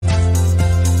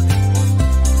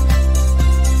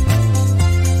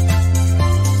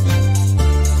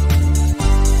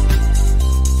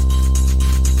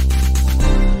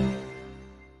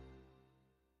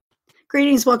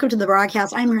Greetings. Welcome to the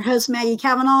broadcast. I'm your host, Maggie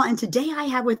Cavanaugh, and today I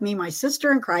have with me my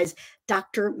sister in Christ,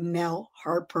 Dr. Mel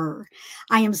Harper.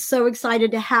 I am so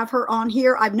excited to have her on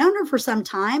here. I've known her for some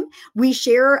time. We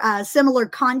share similar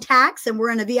contacts, and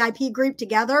we're in a VIP group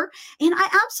together. And I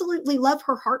absolutely love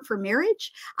her heart for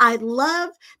marriage. I love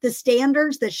the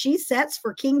standards that she sets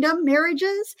for kingdom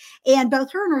marriages, and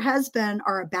both her and her husband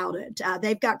are about it.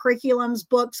 They've got curriculums,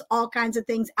 books, all kinds of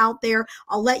things out there.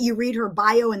 I'll let you read her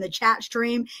bio in the chat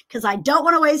stream because I don't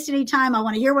want to waste any time. I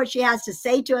want to hear what she has to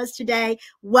say to us today.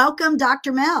 Welcome,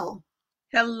 Dr. Mel.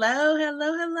 Hello,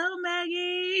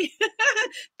 Maggie.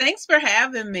 Thanks for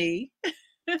having me.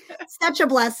 Such a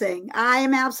blessing. I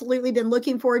am absolutely been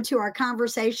looking forward to our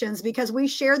conversations because we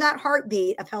share that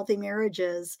heartbeat of healthy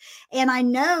marriages. And I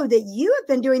know that you have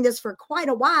been doing this for quite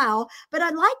a while, but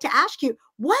I'd like to ask you,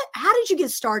 how did you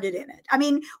get started in it? I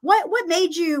mean, what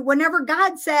made you, whenever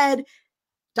God said,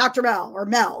 Dr. Mel or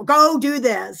Mel, go do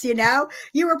this,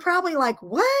 you were probably like,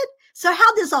 what? So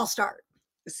how'd this all start?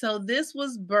 So this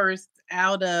was birthed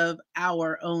out of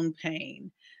our own pain.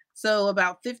 So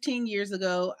about 15 years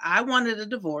ago, I wanted a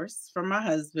divorce from my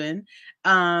husband.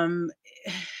 I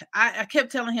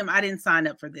kept telling him I didn't sign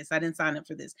up for this. I didn't sign up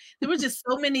for this. There were just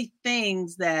so many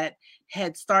things that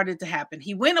had started to happen.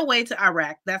 He went away to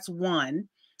Iraq. That's one.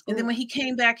 And then when he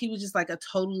came back, he was just like a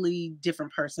totally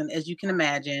different person, as you can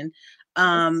imagine.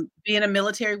 Being a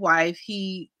military wife,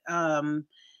 he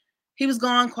was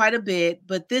gone quite a bit,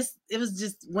 but it was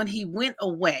just when he went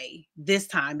away this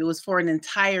time, it was for an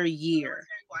entire year.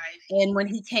 And when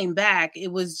he came back,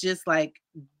 it was just like,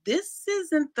 this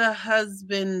isn't the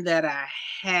husband that I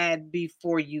had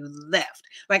before you left.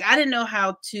 Like, I didn't know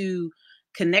how to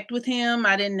connect with him.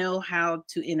 I didn't know how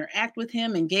to interact with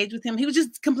him, engage with him. He was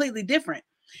just completely different.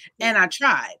 And I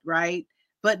tried, right?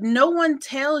 But no one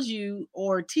tells you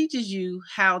or teaches you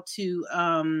how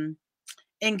to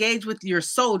engage with your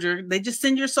soldier. They just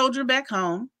send your soldier back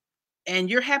home and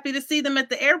you're happy to see them at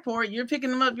the airport. You're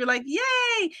picking them up. You're like,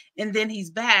 yay. And then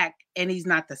he's back and he's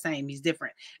not the same. He's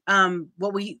different.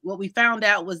 What we found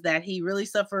out was that he really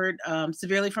suffered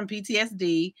severely from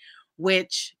PTSD,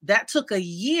 which that took a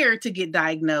year to get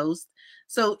diagnosed.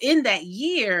 So in that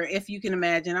year, if you can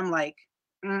imagine, I'm like,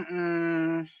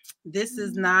 this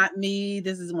is not me.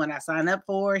 This is what I signed up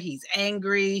for. He's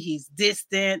angry. He's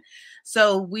distant.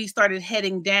 So we started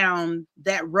heading down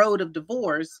that road of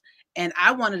divorce. And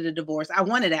I wanted a divorce. I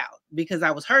wanted out because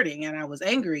I was hurting and I was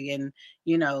angry and,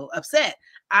 upset.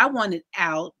 I wanted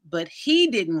out, but he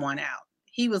didn't want out.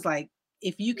 He was like,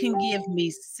 if you can give me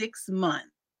 6 months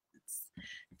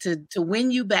to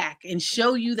win you back and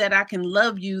show you that I can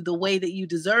love you the way that you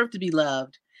deserve to be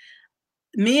loved,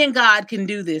 me and God can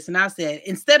do this. And I said,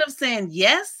 instead of saying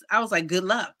yes, I was like, good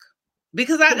luck.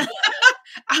 Because I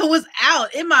was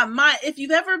out in my mind. If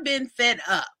you've ever been fed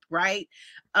up, right?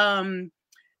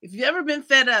 If you've ever been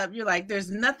fed up, you're like, there's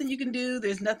nothing you can do.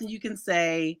 There's nothing you can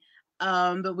say.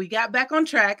 But we got back on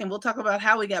track, and we'll talk about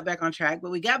how we got back on track.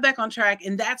 But we got back on track,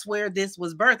 and that's where this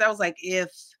was birthed. I was like,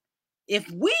 if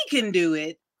we can do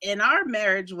it, and our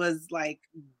marriage was like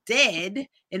dead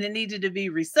and it needed to be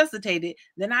resuscitated,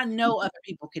 then I know other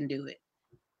people can do it.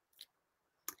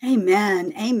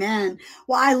 Amen. Amen.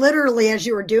 Well, I literally, as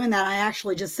you were doing that, I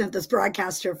actually just sent this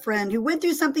broadcast to a friend who went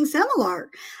through something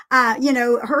similar.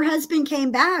 Her husband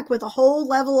came back with a whole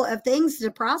level of things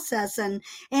to process and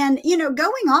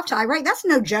going off to Iraq, that's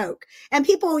no joke. And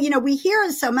people, we hear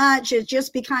it so much, it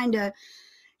just be kind of,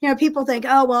 people think,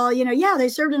 oh, well, yeah, they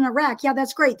served in Iraq. Yeah,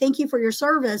 that's great. Thank you for your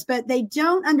service. But they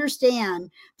don't understand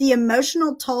the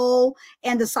emotional toll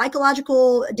and the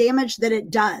psychological damage that it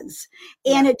does.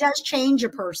 And it does change a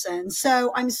person.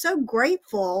 So I'm so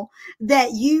grateful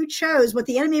that you chose what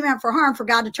the enemy meant for harm for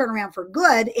God to turn around for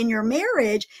good in your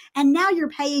marriage. And now you're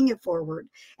paying it forward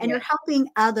and you're helping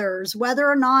others, whether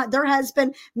or not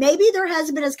maybe their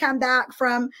husband has come back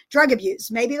from drug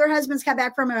abuse. Maybe their husband's come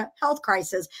back from a health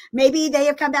crisis. Maybe they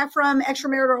have come back from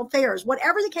extramarital affairs.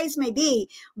 Whatever the case may be,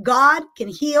 God can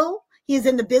heal. He is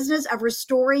in the business of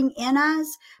restoring in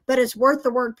us, but it's worth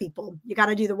the work, people. You got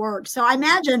to do the work. So I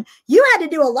imagine you had to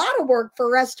do a lot of work for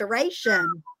restoration.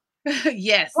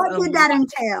 Yes. What did that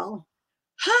entail?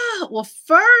 Well,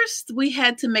 first we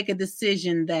had to make a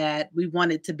decision that we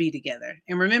wanted to be together.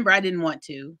 And remember, I didn't want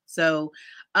to. So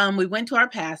we went to our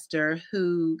pastor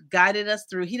who guided us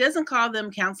through. He doesn't call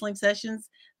them counseling sessions.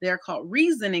 They're called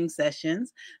reasoning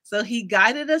sessions. So he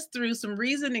guided us through some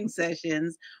reasoning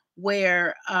sessions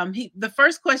where the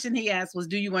first question he asked was,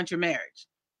 do you want your marriage?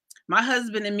 My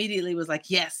husband immediately was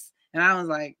like, yes. And I was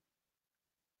like,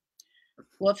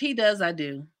 well, if he does, I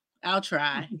do. I'll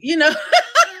try.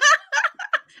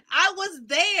 I was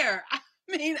there.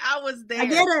 I was there. I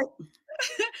get it.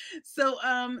 So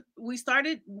we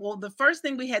started, well, the first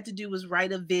thing we had to do was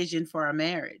write a vision for our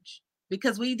marriage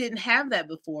because we didn't have that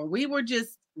before. We were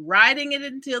just riding it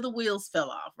until the wheels fell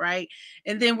off, right?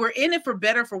 And then we're in it for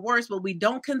better for worse, but we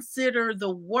don't consider the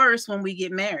worst when we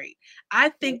get married. I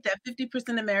think that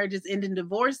 50% of marriages end in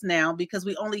divorce now because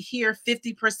we only hear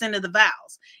 50% of the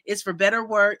vows. It's for better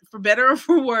work, for better or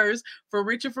for worse, for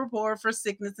richer, for poor, for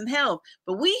sickness and health.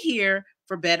 But we hear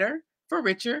for better, for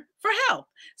richer, for health.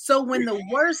 So when the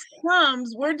worst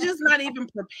comes, we're just not even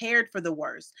prepared for the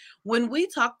worst. When we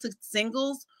talk to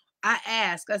singles,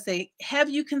 I say, have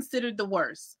you considered the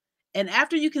worst? And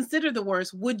after you consider the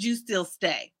worst, would you still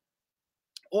stay?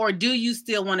 Or do you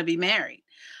still want to be married?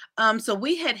 So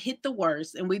we had hit the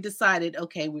worst and we decided,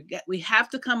 okay, we have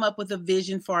to come up with a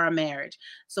vision for our marriage.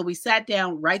 So we sat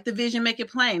down, write the vision, make it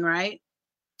plain, right?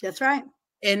 That's right.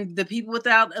 And the people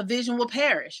without a vision will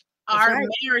perish. Our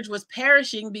marriage was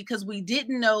perishing because we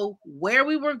didn't know where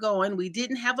we were going. We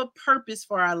didn't have a purpose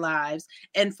for our lives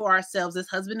and for ourselves as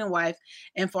husband and wife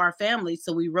and for our family.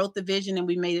 So we wrote the vision and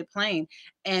we made it plain.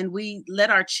 And we let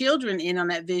our children in on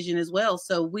that vision as well.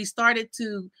 So we started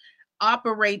to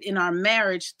operate in our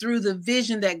marriage through the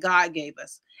vision that God gave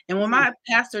us. And when my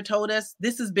pastor told us,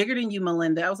 this is bigger than you,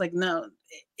 Melinda, I was like, no,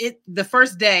 the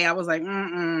first day I was like,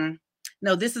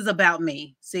 no, this is about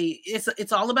me. See,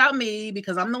 it's all about me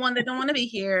because I'm the one that don't want to be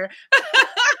here.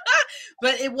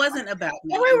 But it wasn't about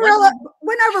me.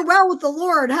 Went over well with the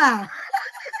Lord, huh?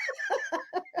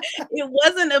 It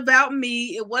wasn't about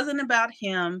me. It wasn't about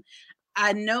him.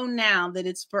 I know now that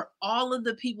it's for all of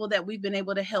the people that we've been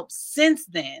able to help since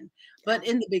then. But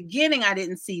in the beginning, I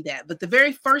didn't see that. But the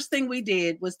very first thing we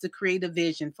did was to create a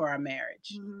vision for our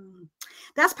marriage.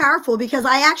 That's powerful because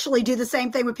I actually do the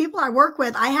same thing with people I work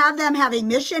with. I have them have a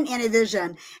mission and a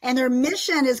vision, and their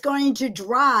mission is going to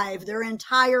drive their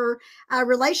entire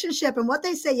relationship and what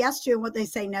they say yes to and what they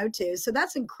say no to. So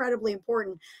that's incredibly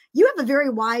important. You have a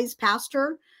very wise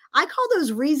pastor. I call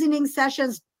those reasoning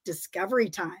sessions discovery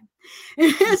time.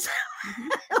 Because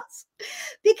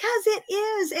it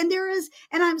is, and there is,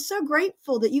 and I'm so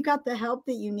grateful that you got the help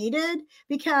that you needed,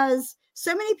 because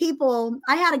so many people,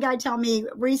 I had a guy tell me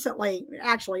recently,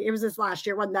 actually, it was this last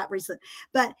year, wasn't that recent,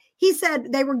 but he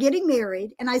said they were getting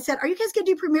married. And I said, are you guys going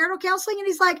to do premarital counseling? And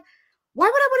he's like, why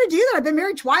would I want to do that? I've been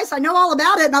married twice. I know all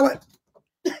about it. And I went,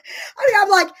 I'm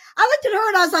like, I looked at her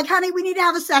and I was like, honey, we need to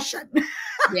have a session.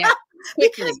 Yeah.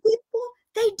 Because people,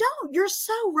 they don't. You're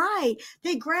so right.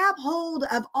 They grab hold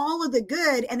of all of the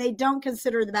good and they don't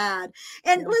consider the bad.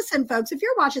 And listen, folks, if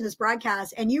you're watching this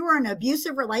broadcast and you are in an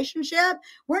abusive relationship,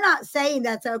 we're not saying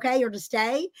that's okay or to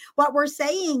stay. What we're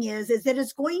saying is that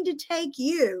it's going to take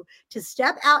you to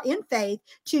step out in faith,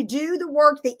 to do the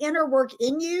work, the inner work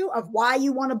in you of why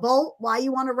you want to bolt, why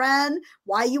you want to run,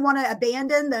 why you want to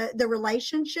abandon the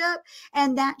relationship.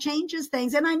 And that changes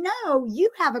things. And I know you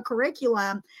have a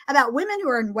curriculum about women who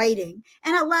are in waiting.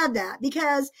 And I love that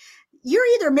because you're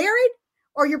either married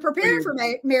or you're preparing for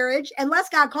marriage unless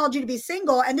God called you to be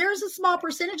single. And there's a small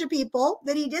percentage of people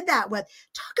that he did that with.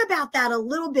 Talk about that a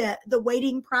little bit, the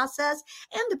waiting process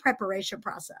and the preparation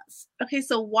process. Okay,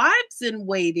 so Wives in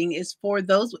Waiting is for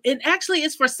those, and actually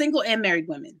it's for single and married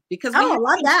women. Because I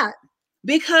love that.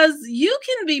 Because you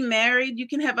can be married, you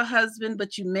can have a husband,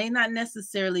 but you may not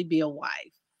necessarily be a wife.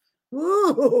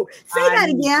 Ooh, say that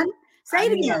again. Say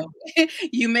it again.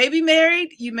 You may be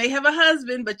married, you may have a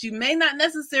husband, but you may not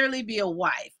necessarily be a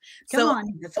wife. So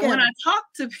when I talk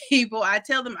to people, I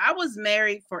tell them I was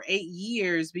married for 8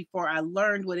 years before I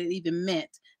learned what it even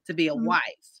meant to be a wife.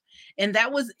 And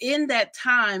that was in that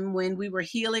time when we were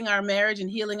healing our marriage and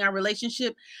healing our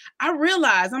relationship. I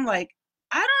realized, I'm like,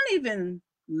 I don't even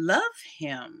love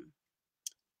him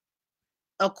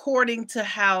according to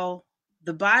how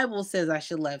the Bible says I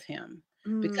should love him.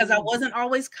 Because I wasn't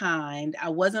always kind. I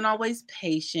wasn't always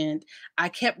patient. I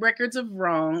kept records of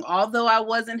wrong. Although I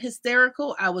wasn't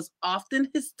hysterical, I was often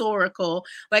historical.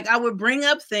 Like I would bring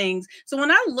up things. So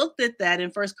when I looked at that in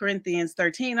 1 Corinthians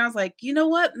 13, I was like, you know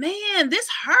what, man, this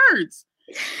hurts.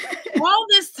 All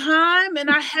this time, and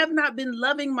I have not been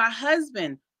loving my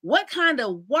husband. What kind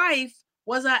of wife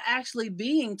was I actually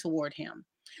being toward him?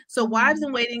 So Wives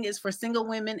in Waiting is for single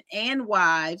women and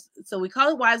wives. So we call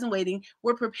it Wives in Waiting.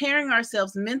 We're preparing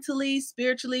ourselves mentally,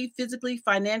 spiritually, physically,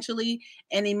 financially,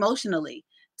 and emotionally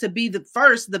to be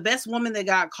the best woman that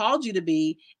God called you to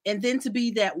be, and then to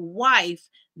be that wife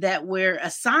that we're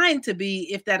assigned to be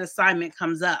if that assignment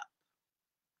comes up.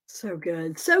 So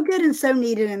good and so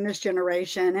needed in this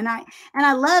generation. And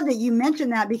I love that you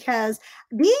mentioned that, because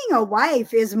being a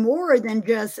wife is more than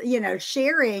just,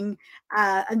 sharing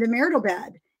the marital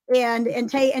bed. and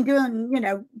doing, you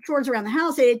know, chores around the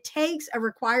house. It takes a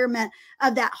requirement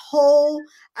of that whole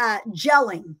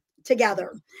gelling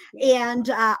together. And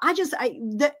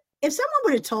if someone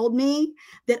would have told me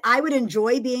that I would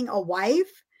enjoy being a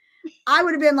wife, I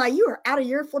would have been like, you are out of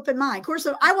your flipping mind. Of course,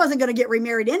 I wasn't going to get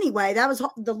remarried anyway. That was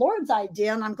the Lord's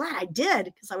idea. And I'm glad I did,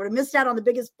 because I would have missed out on the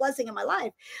biggest blessing of my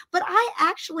life. But I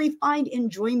actually find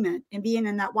enjoyment in being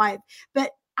in that wife. But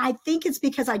I think it's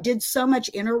because I did so much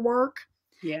inner work.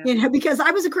 Yeah. You know, because I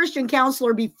was a Christian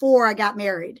counselor before I got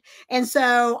married. And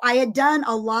so I had done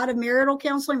a lot of marital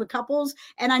counseling with couples,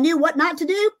 and I knew what not to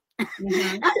do.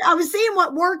 Mm-hmm. I was seeing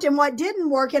what worked and what didn't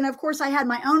work. And of course, I had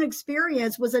my own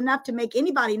experience was enough to make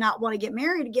anybody not want to get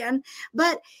married again.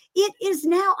 But it is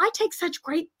now, I take such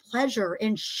great pleasure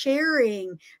in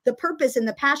sharing the purpose and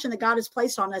the passion that God has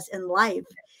placed on us in life.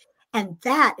 And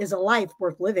that is a life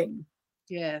worth living.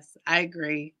 Yes, I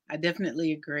agree. I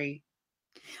definitely agree.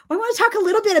 I want to talk a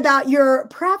little bit about your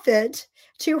prophet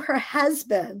to her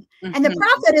husband. Mm-hmm. And the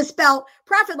prophet is spelled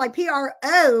prophet like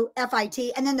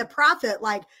Profit, and then the prophet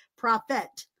like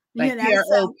prophet. Like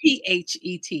Prophet.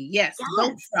 Yes,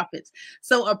 both prophets.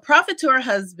 So a prophet to her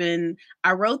husband,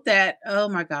 I wrote that, oh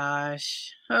my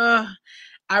gosh.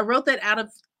 I wrote that out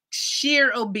of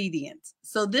sheer obedience.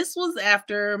 So this was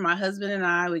after my husband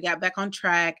and we got back on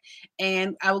track,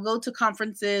 and I would go to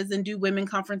conferences and do women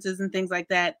conferences and things like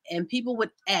that. And people would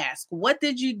ask, what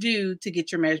did you do to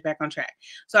get your marriage back on track?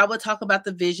 So I would talk about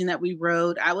the vision that we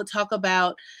wrote. I would talk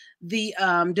about the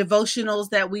devotionals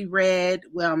that we read,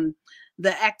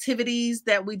 the activities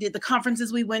that we did, the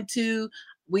conferences we went to.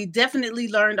 We definitely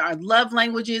learned our love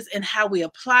languages and how we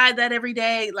apply that every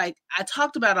day. Like, I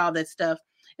talked about all that stuff.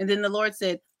 And then the Lord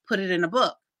said, put it in a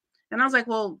book. And I was like,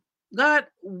 well, God,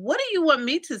 what do you want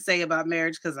me to say about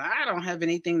marriage? Because I don't have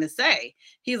anything to say.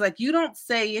 He's like, you don't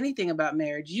say anything about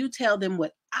marriage. You tell them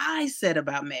what I said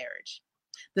about marriage.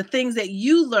 The things that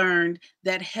you learned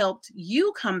that helped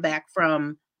you come back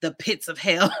from the pits of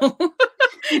hell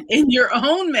in your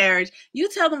own marriage. You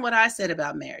tell them what I said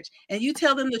about marriage. And you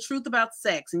tell them the truth about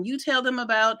sex. And you tell them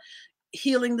about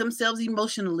healing themselves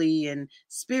emotionally and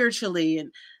spiritually.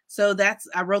 And so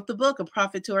I wrote the book, A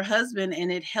Prophet to Her Husband, and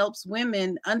it helps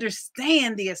women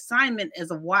understand the assignment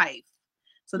as a wife.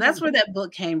 So that's where that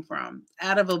book came from,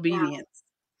 out of obedience.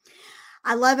 Wow.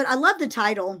 I love it. I love the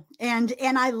title. And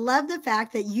I love the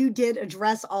fact that you did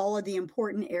address all of the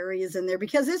important areas in there,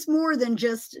 because it's more than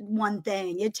just one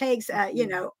thing. It takes, you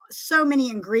know, so many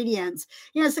ingredients.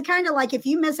 You know, it's kind of like if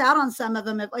you miss out on some of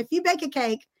them, if you bake a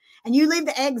cake and you leave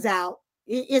the eggs out,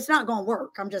 it's not going to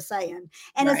work. I'm just saying.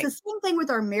 And It's the same thing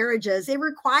with our marriages. It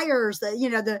requires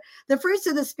the fruits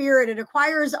of the spirit. It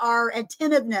requires our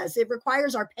attentiveness. It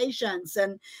requires our patience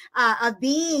and of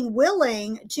being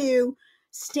willing to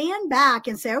stand back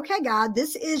and say, okay, God,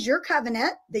 this is your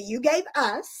covenant that you gave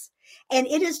us. And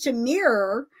it is to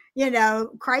mirror, you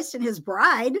know, Christ and his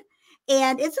bride.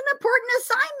 And it's an important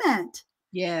assignment.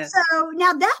 Yes. So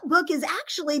now that book is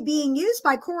actually being used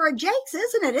by Cora Jakes,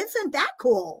 isn't it? Isn't that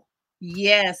cool?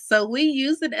 Yes. So we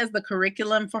use it as the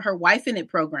curriculum for her Wife in It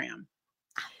program.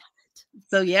 I love it.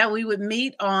 So yeah, we would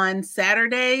meet on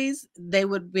Saturdays. They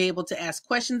would be able to ask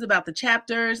questions about the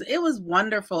chapters. It was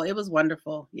wonderful. It was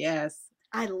wonderful. Yes.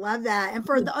 I love that. And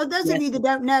for those of you that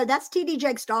don't know, that's T.D.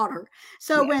 Jakes' daughter.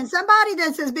 So when somebody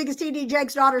that's as big as T.D.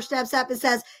 Jakes' daughter steps up and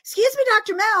says, excuse me,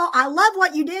 Dr. Mel, I love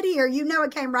what you did here. You know,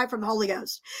 it came right from the Holy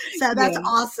Ghost. So that's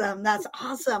awesome. That's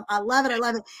awesome. I love it. I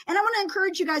love it. And I want to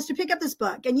encourage you guys to pick up this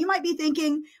book. And you might be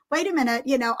thinking, wait a minute,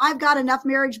 you know, I've got enough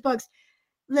marriage books.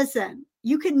 Listen,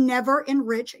 you can never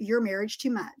enrich your marriage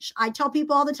too much. I tell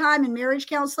people all the time in marriage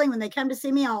counseling, when they come to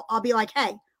see me, I'll be like,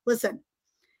 hey, listen,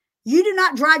 you do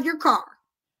not drive your car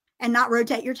and not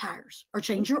rotate your tires or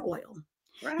change your oil.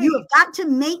 Right. You have got to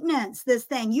maintenance this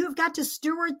thing. You have got to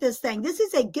steward this thing. This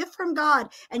is a gift from God,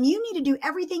 and you need to do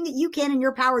everything that you can in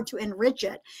your power to enrich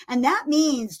it. And that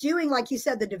means doing, like you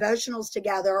said, the devotionals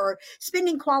together or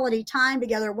spending quality time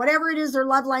together, whatever it is their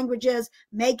love language is,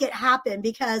 make it happen,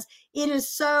 because it is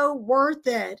so worth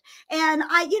it. And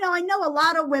I know a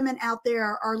lot of women out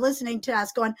there are listening to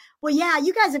us going, well, yeah,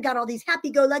 you guys have got all these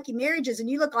happy-go-lucky marriages and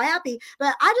you look all happy,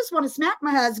 but I just want to smack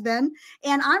my husband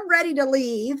and I'm ready to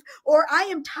leave, or I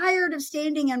am tired of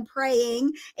standing and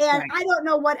praying and I don't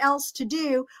know what else to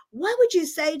do. What would you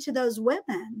say to those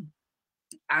women?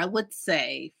 I would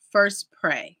say, first,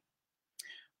 pray.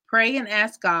 Pray and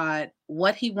ask God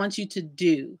what he wants you to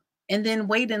do, and then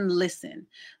wait and listen.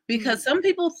 Because some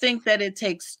people think that it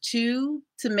takes two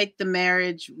to make the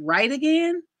marriage right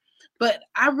again. But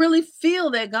I really feel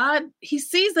that God, he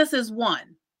sees us as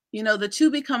one. You know, the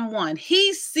two become one.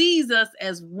 He sees us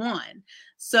as one.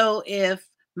 So if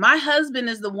My husband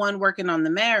is the one working on the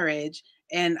marriage,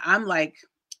 and I'm like,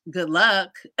 good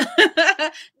luck.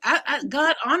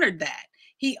 God honored that.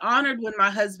 He honored when my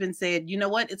husband said, you know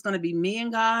what, it's going to be me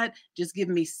and God. Just give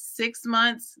me 6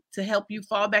 months to help you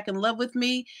fall back in love with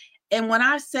me. And when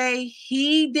I say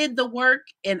he did the work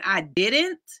and I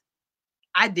didn't,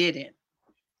 I didn't.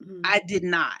 I did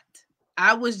not.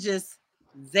 I was just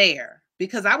there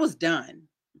because I was done.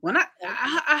 When I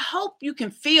hope you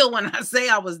can feel when I say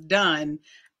I was done,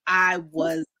 I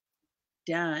was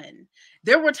done.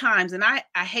 There were times, and I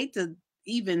hate to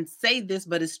even say this,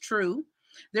 but it's true.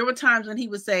 There were times when he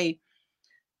would say,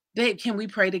 babe, can we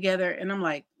pray together? And I'm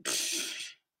like,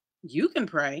 you can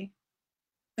pray.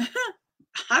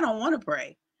 I don't want to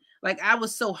pray. Like, I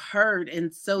was so hurt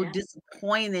and so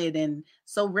disappointed and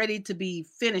so ready to be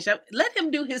finished. Let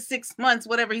him do his 6 months,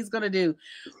 whatever he's going to do.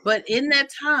 But in that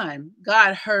time,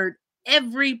 God heard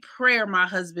every prayer my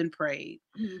husband prayed.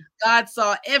 God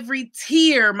saw every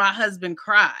tear my husband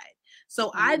cried.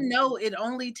 So I know it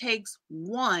only takes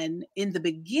one in the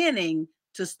beginning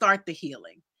to start the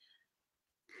healing.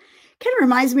 Kind of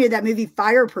reminds me of that movie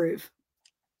Fireproof.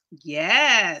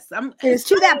 Yes. It's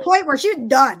to that point where she's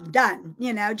done,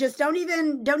 you know, just don't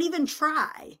even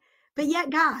try. But yet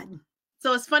God.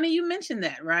 So it's funny you mentioned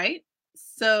that, right?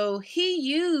 So he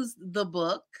used the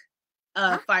book,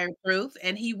 Fireproof,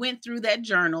 and he went through that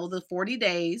journal, the 40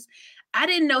 days. I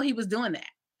didn't know he was doing that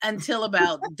until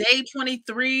about day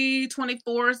 23,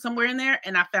 24, somewhere in there.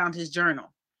 And I found his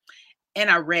journal and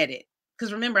I read it.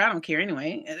 Because remember, I don't care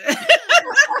anyway.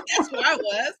 That's where I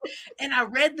was. And I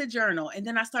read the journal and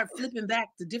then I started flipping back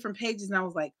to different pages and I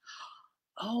was like,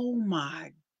 oh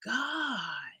my God.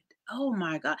 Oh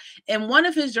my God. And one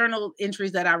of his journal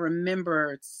entries that I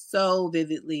remember so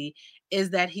vividly is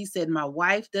that he said, my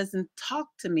wife doesn't talk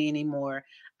to me anymore.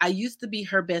 I used to be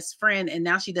her best friend and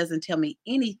now she doesn't tell me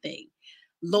anything.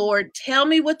 Lord, tell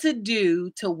me what to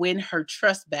do to win her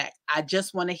trust back. I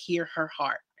just want to hear her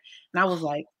heart. And I was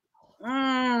like,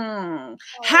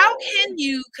 how can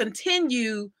you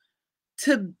continue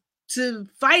to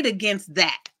fight against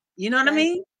that? You know what I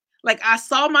mean? Like, I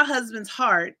saw my husband's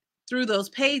heart through those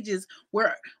pages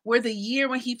where the year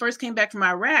when he first came back from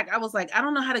Iraq, I was like, I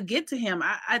don't know how to get to him.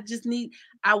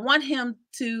 I want him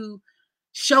to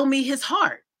show me his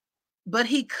heart. But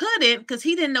he couldn't because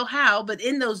he didn't know how. But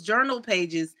in those journal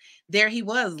pages, there he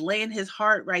was laying his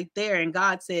heart right there. And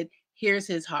God said, here's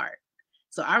his heart.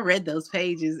 So I read those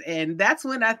pages, and that's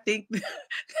when I think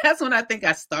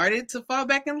I started to fall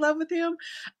back in love with him.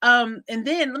 And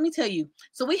then let me tell you,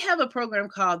 so we have a program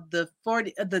called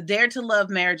the Dare to Love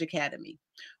Marriage Academy,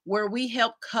 where we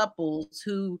help couples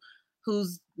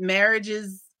whose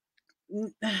marriages,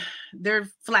 they're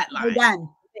flatlined. They're done.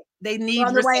 They need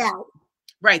on the way out.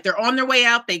 Right, they're on their way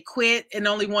out. They quit, and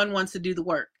only one wants to do the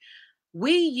work.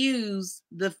 We use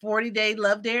the 40-day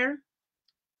Love Dare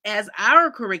as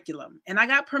our curriculum. And I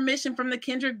got permission from the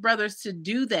Kendrick brothers to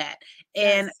do that.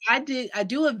 And I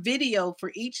do a video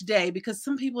for each day because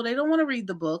some people, they don't want to read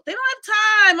the book. They don't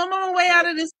have time. I'm on my way out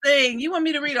of this thing. You want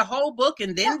me to read a whole book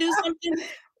and then do something?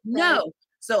 No.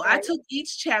 So I took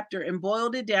each chapter and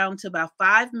boiled it down to about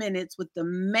 5 minutes with the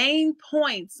main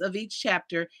points of each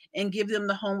chapter and give them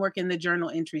the homework and the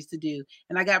journal entries to do.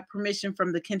 And I got permission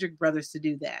from the Kendrick brothers to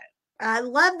do that. I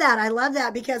love that. I love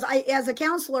that because as a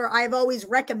counselor, I've always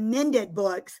recommended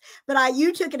books, but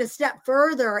you took it a step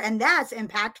further, and that's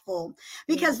impactful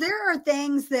because there are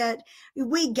things that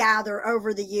we gather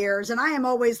over the years. And I am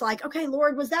always like, okay,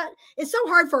 Lord, it's so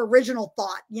hard for original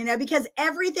thought, you know, because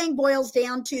everything boils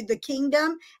down to the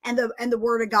kingdom and the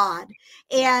word of God.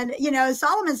 And, you know,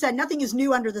 Solomon said, nothing is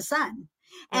new under the sun.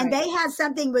 And they had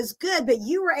something was good, but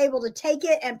you were able to take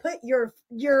it and put your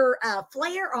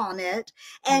flair on it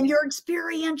and your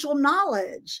experiential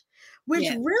knowledge, which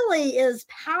really is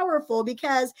powerful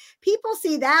because people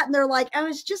see that and they're like, oh,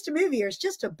 it's just a movie or it's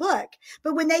just a book.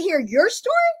 But when they hear your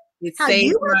story, it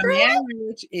saved my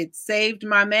marriage. It saved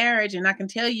my marriage. And I can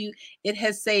tell you, it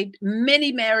has saved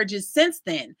many marriages since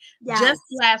then. Just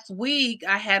last week,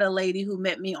 I had a lady who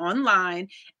met me online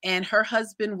and her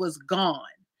husband was gone.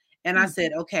 And I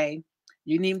said, okay,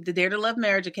 you need the Dare to Love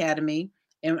Marriage Academy,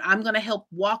 and I'm going to help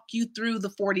walk you through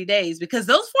the 40 days because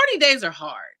those 40 days are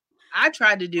hard. I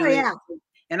tried to do it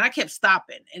and I kept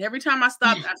stopping. And every time I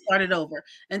stopped, I started over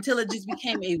until it just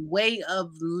became a way of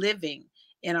living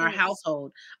in our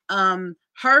household.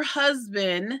 Her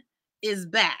husband is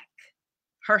back.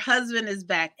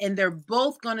 And they're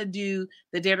both going to do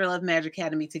the Dare to Love Marriage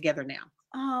Academy together now.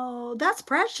 Oh, that's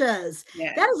precious.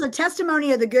 Yes. That is a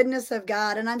testimony of the goodness of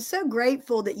God. And I'm so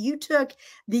grateful that you took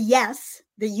the yes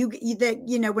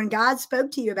that when God spoke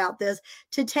to you about this,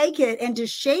 to take it and to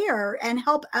share and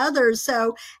help others.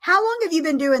 So how long have you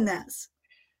been doing this?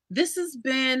 This has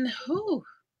been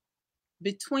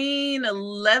between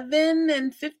 11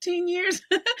 and 15 years.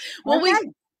 Well,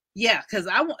 Okay. yeah, because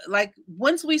like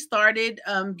once we started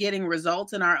getting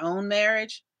results in our own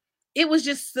marriage, it was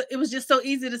just so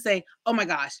easy to say, oh my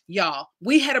gosh, y'all,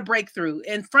 we had a breakthrough.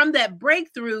 And from that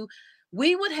breakthrough,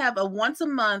 we would have a once a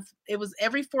month, it was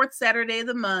every fourth Saturday of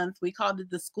the month. We called it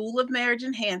the School of Marriage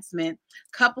Enhancement.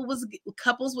 Couples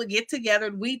would get together,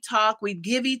 we'd talk, we'd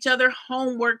give each other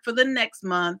homework for the next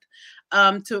month,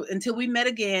 to until we met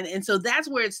again. And so that's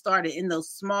where it started, in those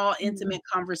small, Mm. intimate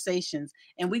conversations.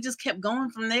 And we just kept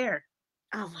going from there.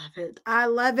 I love it. I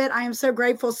love it. I am so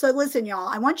grateful. So listen, y'all,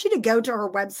 I want you to go to her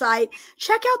website,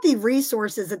 check out the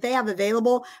resources that they have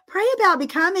available, pray about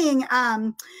becoming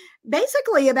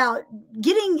basically about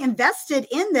getting invested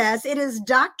in this. It is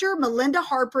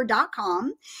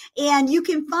drmelindaharper.com, and you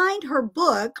can find her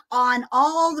book on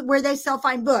all where they sell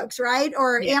fine books, right?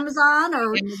 Or Yeah. Amazon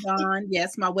or Amazon,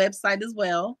 yes, my website as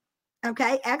well.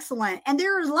 okay, excellent. And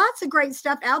there is lots of great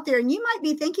stuff out there. And you might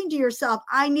be thinking to yourself,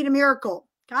 I need a miracle.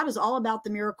 God is all about the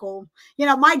miracle.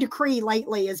 My decree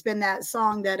lately has been that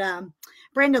song that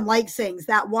Brandon Lake sings,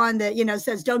 that one that,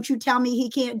 says, don't you tell me he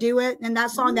can't do it. And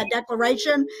that song, that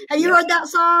declaration. Have you Yeah. heard that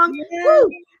song? Yeah. Woo!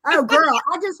 Oh, girl,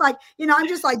 I'm just like,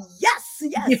 yes,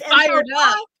 yes. You're And so fired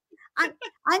up.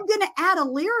 I'm going to add a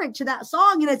lyric to that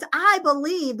song, and it's, I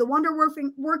believe the wonder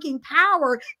working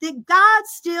power that God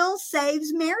still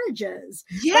saves marriages.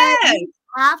 But Yes.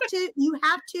 you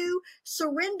have to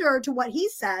surrender to what he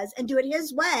says and do it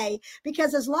his way,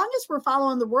 because as long as we're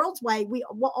following the world's way, we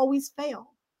will always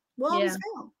fail. We'll always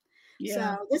fail.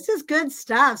 Yeah. So this is good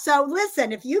stuff. So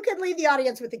listen, if you could leave the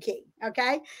audience with a key,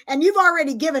 okay? And you've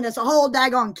already given us a whole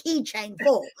daggone keychain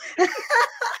full. But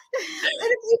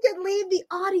if you could leave the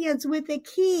audience with a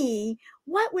key,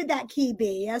 what would that key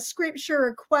be? A scripture,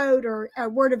 a quote, or a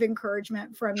word of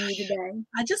encouragement from you today?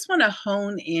 I just want to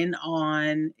hone in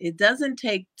on, it doesn't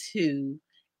take two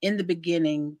in the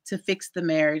beginning to fix the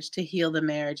marriage, to heal the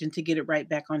marriage, and to get it right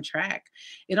back on track.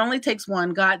 It only takes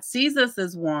one. God sees us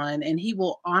as one, and he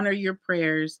will honor your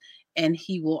prayers, and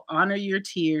he will honor your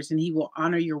tears, and he will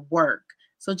honor your work.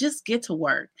 So just get to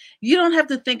work. You don't have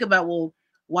to think about, well,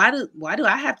 why do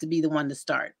I have to be the one to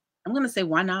start? I'm going to say,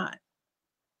 why not?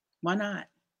 Why not?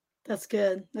 That's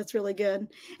good. That's really good.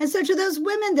 And so to those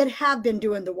women that have been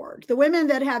doing the work, the women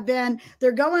that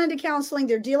they're going into counseling,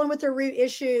 they're dealing with their root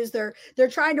issues, they're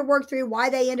trying to work through why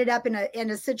they ended up in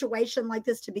a situation like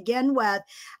this to begin with.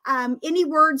 Any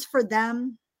words for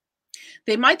them?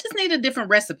 They might just need a different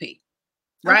recipe,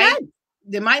 right? Okay.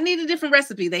 They might need a different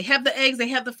recipe. They have the eggs, they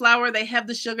have the flour, they have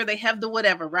the sugar, they have the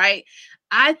whatever, right?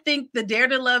 I think the Dare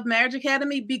to Love Marriage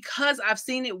Academy, because I've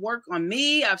seen it work on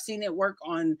me, I've seen it work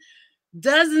on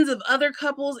dozens of other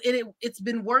couples. It's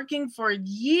been working for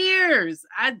years.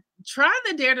 I try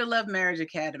the Dare to Love Marriage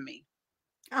Academy.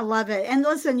 I love it. And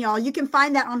listen, y'all, you can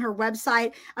find that on her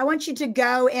website. I want you to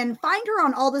go and find her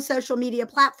on all the social media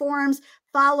platforms.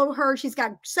 Follow her. She's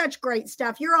got such great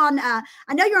stuff. You're on, I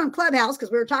know you're on Clubhouse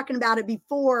because we were talking about it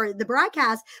before the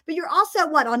broadcast, but you're also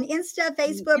what, on Insta,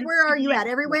 Facebook? Where are you at?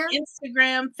 Everywhere?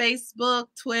 Instagram, Facebook,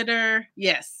 Twitter.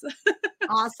 Yes.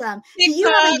 Awesome. Do you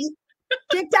TikTok. have a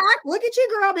TikTok? Look at you,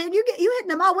 girl, man. You hitting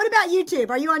them all. What about YouTube?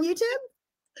 Are you on YouTube?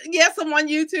 Yes, I'm on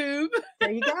YouTube. There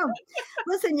you go.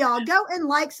 Listen, y'all, go and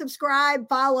like, subscribe,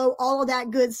 follow all of that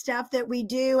good stuff that we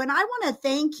do. And I want to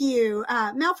thank you,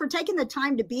 Mel, for taking the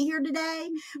time to be here today,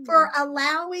 for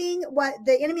allowing what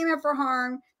the enemy meant for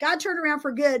harm, God turned around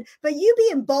for good, but you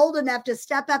being bold enough to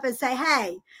step up and say,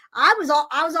 hey, I was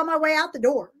on my way out the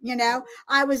door.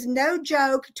 I was no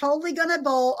joke, totally going to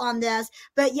bowl on this,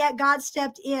 but yet God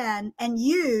stepped in and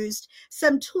used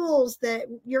some tools that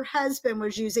your husband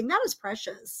was using. That is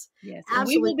precious. Yes. And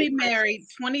we will be married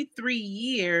precious. 23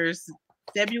 years,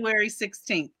 February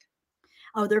 16th.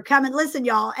 Oh, they're coming. Listen,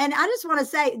 y'all. And I just want to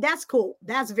say that's cool.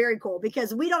 That's very cool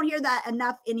because we don't hear that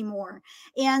enough anymore.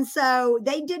 And so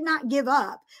they did not give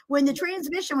up. When the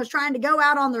transmission was trying to go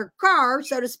out on their car,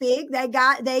 so to speak, they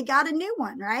got a new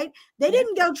one, right? They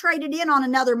didn't go trade it in on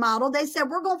another model. They said,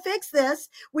 we're going to fix this.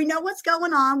 We know what's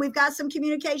going on. We've got some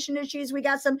communication issues. We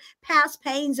got some past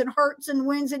pains and hurts and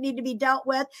wounds that need to be dealt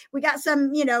with. We got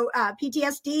some,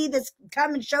 PTSD that's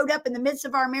come and showed up in the midst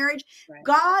of our marriage. Right.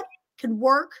 God can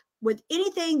work with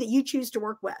anything that you choose to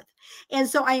work with. And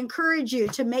so I encourage you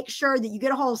to make sure that you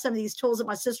get a hold of some of these tools that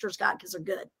my sister's got, because they're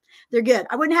good. They're good.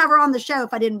 I wouldn't have her on the show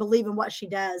if I didn't believe in what she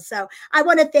does. So I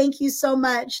want to thank you so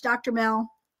much, Dr.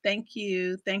 Mel. Thank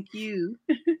you. Thank you.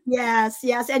 Yes,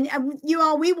 yes. And you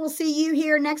all, we will see you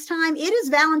here next time. It is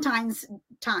Valentine's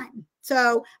time.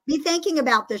 So be thinking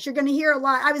about this. You're going to hear a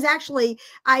lot. I was actually,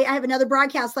 I have another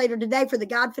broadcast later today for the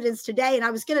Godfidence Today, and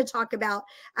I was going to talk about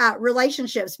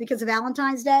relationships because of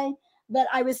Valentine's Day. But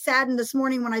I was saddened this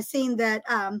morning when I seen that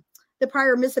the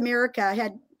prior Miss America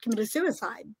had committed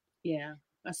suicide. Yeah.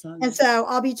 And so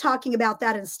I'll be talking about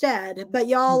that instead. But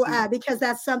y'all, because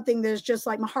that's something that's just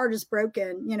like, my heart is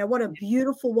broken. You know, what a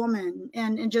beautiful woman.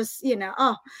 And just, you know,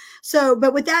 oh, so,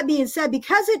 but with that being said,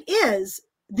 because it is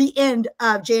the end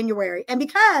of January, and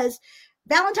because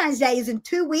Valentine's Day is in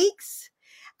 2 weeks,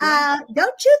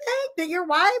 don't you think that your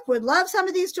wife would love some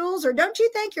of these tools? Or don't you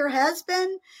think your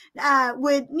husband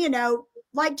would, you know,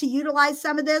 like to utilize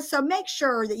some of this? So make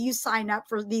sure that you sign up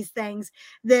for these things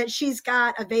that she's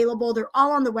got available. They're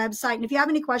all on the website. And if you have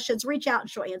any questions, reach out and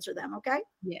she'll answer them. Okay.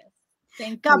 Yes.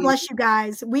 Thank you. God bless you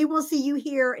guys. We will see you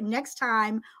here next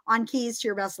time on Keys to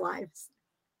Your Best Lives.